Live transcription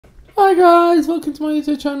Hi guys, welcome to my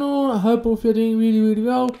YouTube channel. I hope all of you are doing really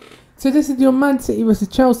well. So this is your Man City vs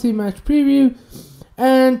Chelsea match preview,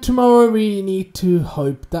 and tomorrow we need to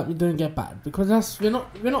hope that we don't get bad, because we're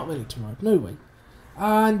not winning tomorrow, no way,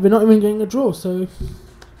 and we're not even getting a draw. So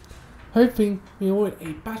hoping we avoid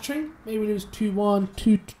a battering, maybe lose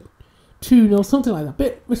 2-1, 2-0, something like that,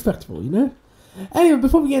 bit respectable, you know. Anyway,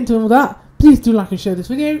 before we get into all that, please do like and share this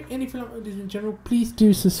video, and if you like videos in general, please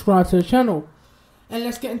do subscribe to the channel. And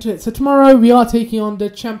let's get into it. So tomorrow we are taking on the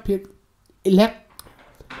champions elect.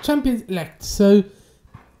 So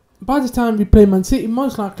by the time we play Man City,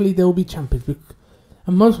 most likely they will be champions.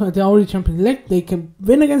 And most likely they're already champions elect. They can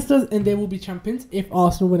win against us and they will be champions if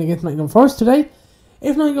Arsenal win against Nottingham Forest today.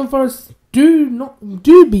 If Nottingham Forest do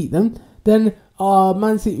beat them, then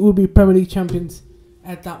Man City will be Premier League champions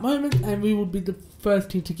at that moment, and we will be the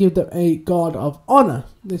first team to give them a guard of honour.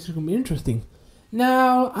 This is going to be interesting.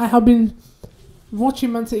 Now, I have been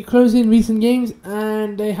watching Man City close in recent games,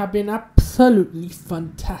 and they have been absolutely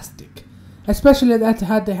fantastic. Especially at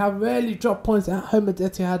Etihad, they have rarely dropped points at home at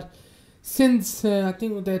Etihad since I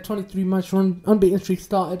think their 23 match unbeaten streak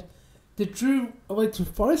started. They drew away to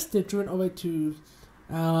Forest, they drew away to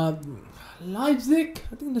Leipzig.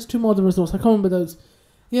 I think there's two more other results, I can't remember those.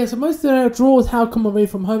 Yeah, so most of their draws have come away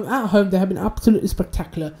from home. At home, they have been absolutely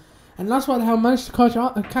spectacular. And that's why they have managed to catch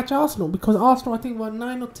Arsenal, because Arsenal, I think, were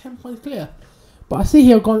 9 or 10 points clear. But I see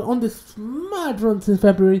here gone on this mad run since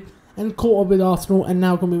February and caught up with Arsenal and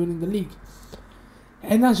now going to be winning the league.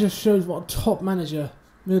 And that just shows what a top manager,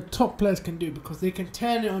 the top players can do, because they can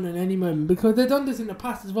turn it on at any moment. Because they've done this in the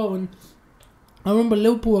past as well. And I remember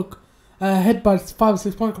Liverpool were ahead by 5 or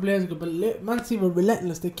 6 points a couple of years ago, but Man City were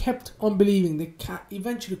relentless. They kept on believing. They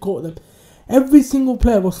eventually caught them. Every single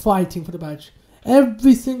player was fighting for the badge.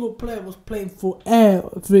 Every single player was playing for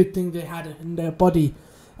everything they had in their body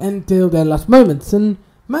until their last moments. And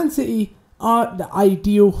Man City are the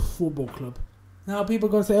ideal football club. Now people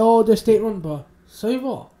are going to say, oh, they're state run, but so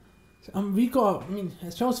what?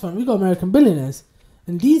 As Chelsea fans, we got American billionaires,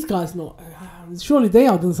 and these guys surely they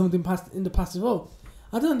have done something in the past as well.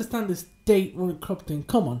 I don't understand this state run club thing.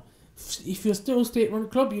 Come on, if you're still a state run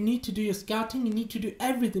club, you need to do your scouting, you need to do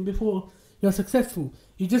everything before you're successful.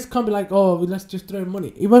 You just can't be like, oh, let's just throw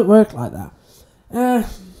money. It won't work like that.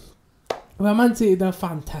 Well, Man City, they're a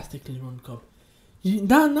fantastically run club.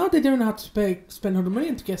 Now they don't have to spend 100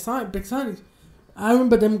 million to get big signings. I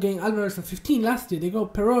remember them getting Alvarez for 15 last year. They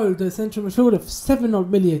got Perot, the central midfielder, for 7 odd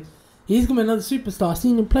million. He's going to be another superstar. I've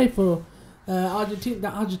seen him play for the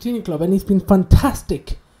Argentinian club, and he's been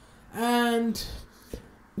fantastic. And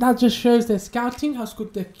that just shows their scouting, how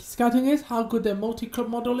good their scouting is, how good their multi-club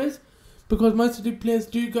model is. Because most of the players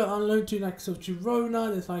do go on loan to like Girona.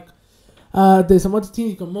 There's some other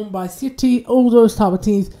teams. You got Mumbai City, all those type of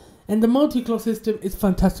teams, and the multi-club system is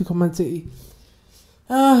fantastic on Man City.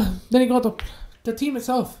 Then you got the team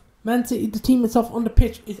itself. Man City, the team itself on the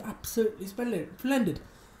pitch is absolutely splendid.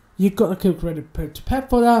 You've got to give credit to Pep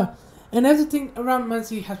for that, and everything around Man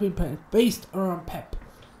City has been based around Pep,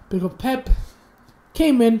 because Pep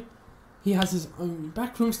came in. He has his own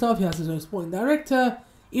backroom staff. He has his own sporting director.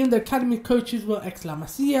 Even the academy coaches were ex-La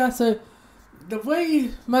Masia, so the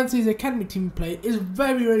way Man City's academy team play is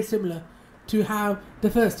very similar to how the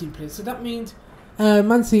first team plays. So that means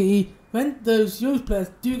Man City, when those youth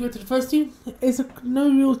players do go to the first team, it's no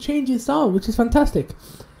real change in style, which is fantastic.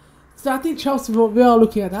 So I think Chelsea, we are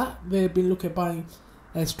looking at that. We've been looking at buying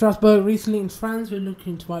Strasbourg recently in France. We're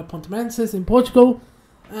looking to buy Pontemenses in Portugal.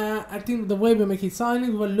 I think the way we're making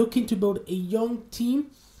signings, we're looking to build a young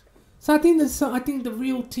team. So I think the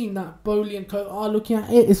real team that Bowley and co are looking at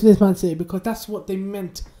is this Man City, because that's what they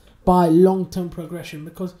meant by long-term progression.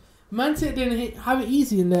 Because Man City didn't have it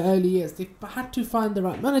easy in their early years. They had to find the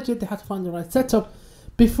right manager, they had to find the right setup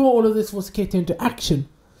before all of this was kicked into action.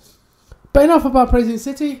 But enough about praising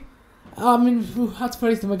City. I mean, we have to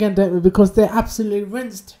praise them again, don't we? Because they absolutely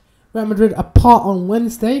rinsed Real Madrid apart on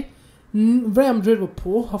Wednesday. Real Madrid were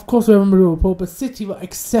poor, of course Real Madrid were poor, but City were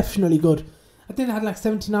exceptionally good. I think they had like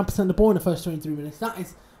 79% of the ball in the first 23 minutes. That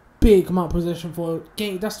is big amount of possession for a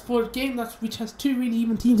game. That's for a game which has two really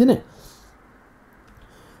even teams in it.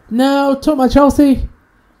 Now, talking about Chelsea,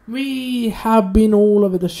 we have been all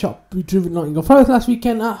over the shop. We drew with Nottingham Forest last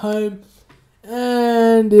weekend at home,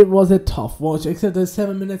 and it was a tough watch. Except those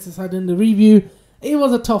 7 minutes aside in the review, it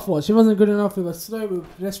was a tough watch. It wasn't good enough. It was slow, it was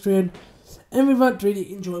pedestrian, and we weren't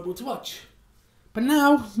really enjoyable to watch. But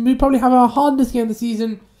now we probably have our hardest game of the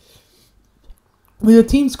season, with the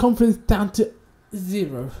team's confidence down to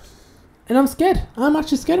 0. And I'm scared. I'm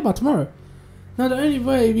actually scared about tomorrow. Now, the only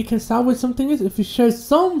way we can salvage something is if we show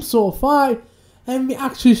some sort of fight and we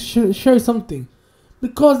actually show something.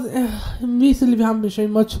 because recently we haven't been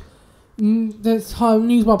showing much. There's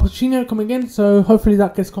news about Pochettino coming in, so hopefully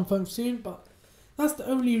that gets confirmed soon. But that's the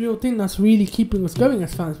only real thing that's really keeping us going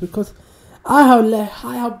as fans, because I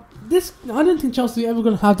don't think Chelsea are ever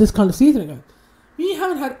going to have this kind of season again. We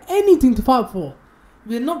haven't had anything to fight for.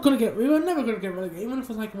 We were never going to get relegated, even if it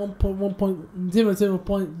was like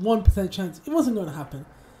 1.1% chance. It wasn't going to happen.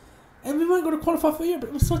 And we weren't going to qualify for Europe.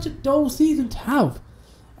 It was such a dull season to have.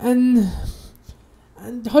 And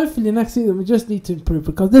hopefully next season we just need to improve,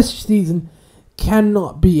 because this season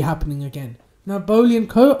cannot be happening again. Now, Bowley and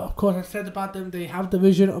Co, of course, I said about them, they have the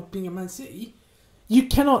vision of being a Man City. You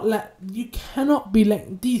cannot be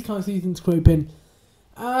letting these kind of seasons creep in.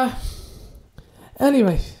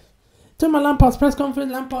 Anyway, talking about Lampard's press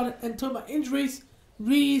conference, Lampard and talking about injuries,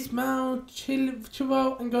 Rees, Mount,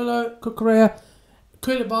 Chilwell, N'Golo, Cucurella,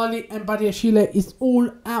 Koulibaly and Badiashile is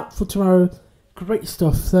all out for tomorrow. Great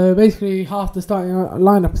stuff. So basically half the starting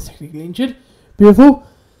lineup is technically injured. Beautiful.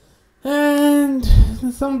 And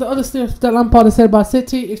some of the other stuff that Lampard has said about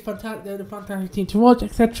City is fantastic. They're a fantastic team to watch,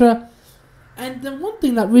 etc. And the one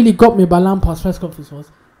thing that really got me about Lampard's press conference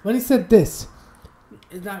was when he said this.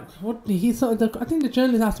 I think the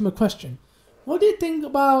journalist asked him a question. What do you think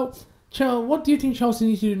about Chelsea? What do you think Chelsea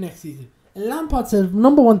needs to do next season? And Lampard said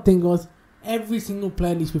number one thing was every single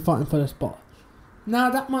player needs to be fighting for their spot. Now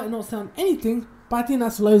that might not sound anything, but I think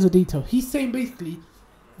that's loads of detail. He's saying basically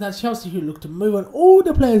that Chelsea should look to move on all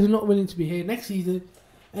the players who are not willing to be here next season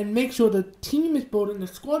and make sure the team is building, the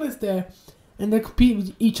squad is there, and they compete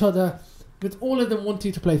with each other, with all of them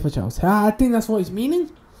wanting to play for Chelsea. I think that's what he's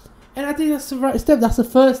meaning, and I think that's the right step. That's the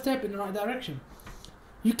first step in the right direction.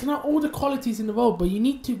 You can have all the qualities in the world, but you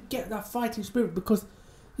need to get that fighting spirit, because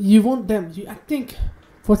you want them. I think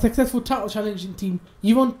for a successful title challenging team,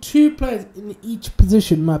 you want two players in each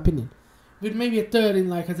position, in my opinion, with maybe a third in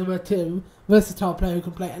as a versatile player who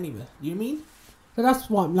can play anywhere. You mean? So that's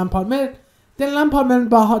what Lampard meant. Then Lampard meant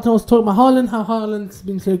about was talking about Haaland, how Haaland's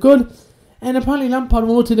been so good, and apparently Lampard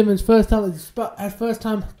wanted him his first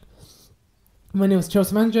time when he was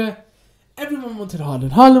Chelsea manager. Everyone wanted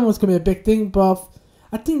Haaland. Haaland was going to be a big thing, but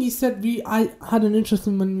I think he said I had an interest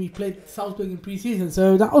in when we played Salzburg in pre-season,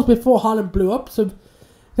 so that was before Haaland blew up. So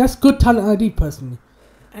that's good talent ID personally,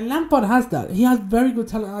 and Lampard has that. He has very good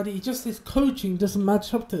talent ID. Just his coaching doesn't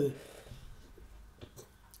match up to it.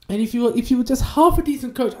 And if you were just half a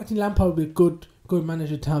decent coach, I think Lampard would be a good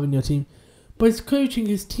manager to have in your team. But his coaching,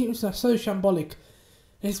 his teams are so shambolic.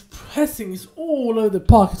 His pressing is all over the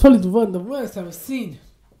park. It's probably the worst I've ever seen.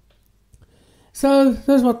 So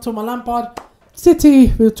there's what talking about Lampard.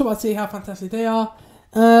 City, we'll talk about City, how fantastic they are.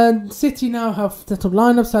 And City now have set up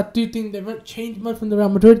lineups. I do think they won't change much from the Real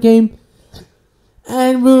Madrid game.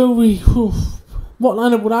 And what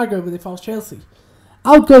lineup would I go with if I was Chelsea?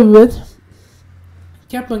 I'll go with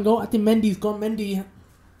Kepa and goal. I think Mendy's gone. Mendy,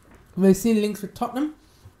 we've seen links with Tottenham.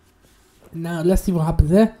 Now let's see what happens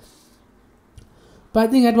there. But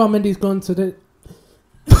I think Edouard Mendy's gone, so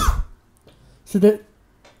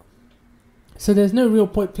there's no real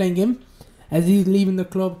point playing him as he's leaving the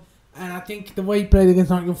club. And I think the way he played against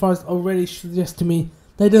Nottingham Forest already suggests to me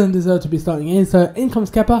they don't deserve to be starting in. So in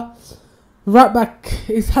comes Kepa. Right back,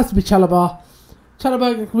 it has to be Chalobah.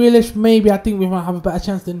 Chalobah, Grealish, maybe I think we might have a better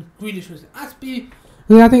chance than Grealish was Aspie.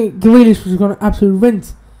 I think Grealish was going to absolutely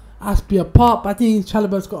rinse Aspie apart, but I think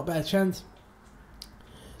Chalobah's got a better chance.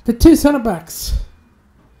 The two centre-backs.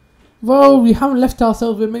 Well, we haven't left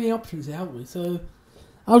ourselves with many options here, have we? So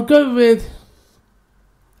I'll go with,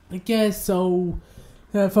 I guess, for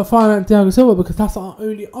Fofana and Thiago Silva, because that's our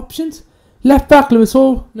only options. Left back, Lewis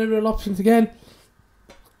Hall, no real options again.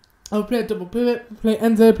 I'll play a double pivot, play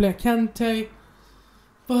Enzo, play Kante.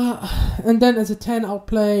 And then as a 10, I'll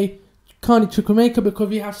play Carney Chukwuemeka, because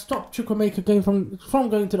we have stopped Chukwuemeka going from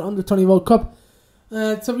going to the Under-20 World Cup.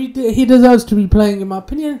 So he deserves to be playing, in my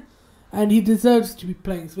opinion. And he deserves to be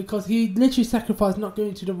playing, because he literally sacrificed not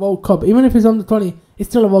going to the World Cup. Even if he's Under-20, it's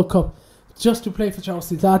still a World Cup, just to play for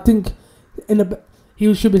Chelsea. So I think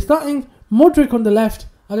he should be starting. Modric on the left.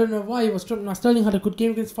 I don't know why he was dropped. Now Sterling had a good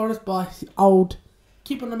game against Forest, but I would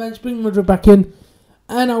keep on the bench, bring Modric back in,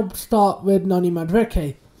 and I'll start with Noni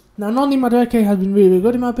Madueke. Now Noni Madueke has been really, really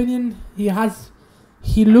good in my opinion.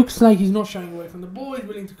 He looks like he's not shying away from the ball. He's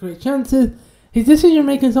willing to create chances. His decision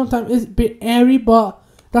making sometimes is a bit airy, but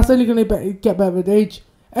that's only going to get better with age.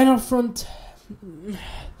 And up front,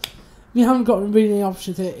 we haven't got really any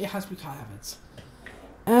options here. It has to be Kai Havertz.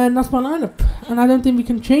 And that's my lineup. And I don't think we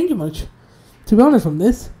can change it much, to be honest, from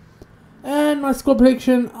this. And my score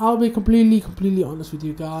prediction, I'll be completely honest with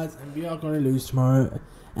you guys. And we are going to lose tomorrow.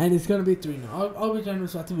 And it's going to be 3-0. I'll be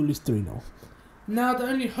generous, I think we'll lose 3-0. Now the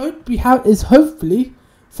only hope we have is hopefully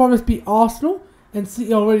Forest beat Arsenal and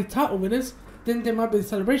City are already title winners. Then they might be in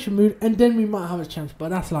celebration mood, and then we might have a chance. But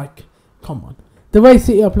that's like, come on. The way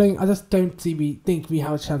City are playing, I just don't think we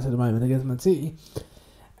have a chance at the moment against Man City.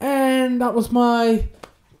 And that was my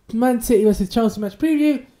Man City versus Chelsea match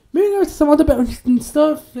preview. Moving on to some other bit of interesting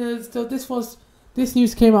stuff. So this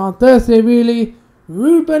news came out on Thursday. Really,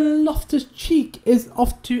 Ruben Loftus Cheek is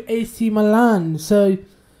off to AC Milan. So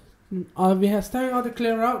we have starting out to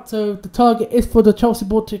clear out. So the target is for the Chelsea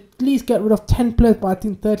board to at least get rid of 10 players by I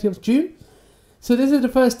think 30th of June. So this is the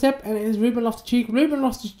first step, and it is Ruben Loftus Cheek. Ruben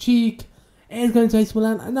Loftus Cheek is going to AC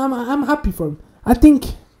Milan, and I'm happy for him. I think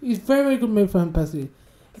it's very, very good move for him personally.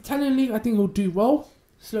 Italian league, I think he'll do well.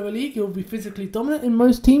 Slower league, he'll be physically dominant in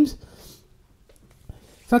most teams.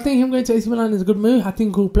 So I think him going to AC Milan is a good move. I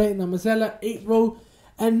think he'll play in the Mazzella 8 role,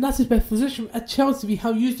 and that's his best position. At Chelsea, we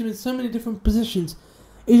have used him in so many different positions.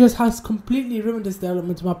 He just has completely ruined his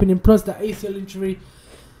development, in my opinion. Plus, that ACL injury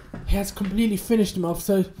has completely finished him off.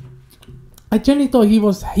 So I genuinely thought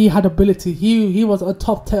he had ability. He was a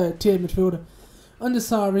top tier midfielder under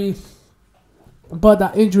Sarri, but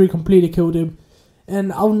that injury completely killed him.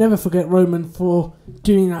 And I'll never forget Roman for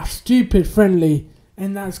doing that stupid friendly,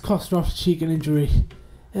 and that's cost Loftus Cheek an injury.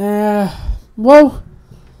 The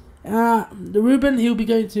Ruben, he'll be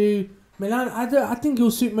going to Milan. I think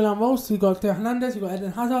he'll suit Milan well. So we've got Theo Hernandez, we've got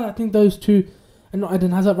Eden Hazard. I think those two, and not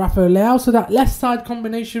Eden Hazard, Rafael Leao. So that left side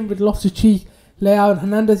combination with Loftus Cheek, Leao and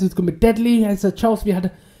Hernandez is going to be deadly. As a Chelsea, we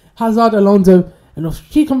had Hazard, Alonso, and Loftus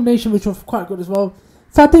Cheek combination, which was quite good as well.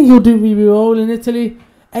 So I think he'll do really well in Italy.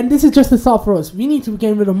 And this is just the start for us. We need to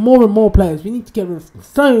get rid of more and more players. We need to get rid of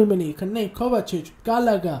so many. Kane, Kovacic,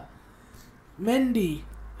 Gallagher, Mendy,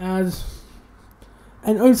 and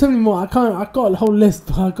so many more. I've got a whole list,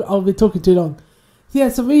 but I'll be talking too long. Yeah,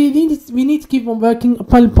 so we need to keep on working.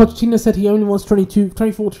 Apparently, Pochettino said he only wants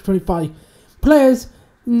 24 to 25 players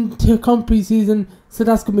to come pre-season, so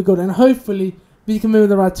that's gonna be good. And hopefully, we can move on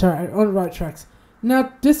the right tracks.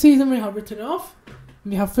 Now, this season we have written off.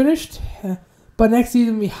 We have finished. But next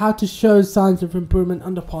season we have to show signs of improvement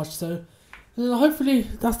under Poch. So hopefully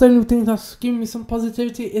that's the only thing that's giving me some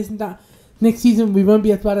positivity. Isn't that next season we won't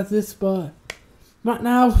be as bad as this, but right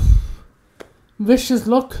now, wish us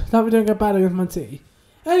luck that we don't get bad against Man City.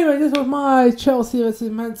 Anyway, this was my Chelsea versus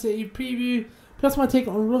Man City preview, plus my take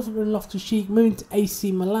on Ruben Loftus Cheek moving to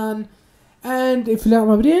AC Milan. And if you like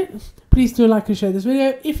my video, please do like and share this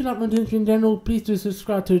video. If you like my content in general, please do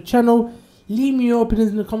subscribe to the channel. Leave me your opinions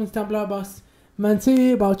in the comments down below about Man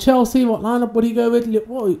City, about Chelsea, what lineup would you go with,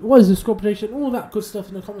 what is the score prediction, all that good stuff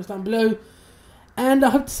in the comments down below. And I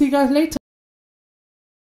hope to see you guys later.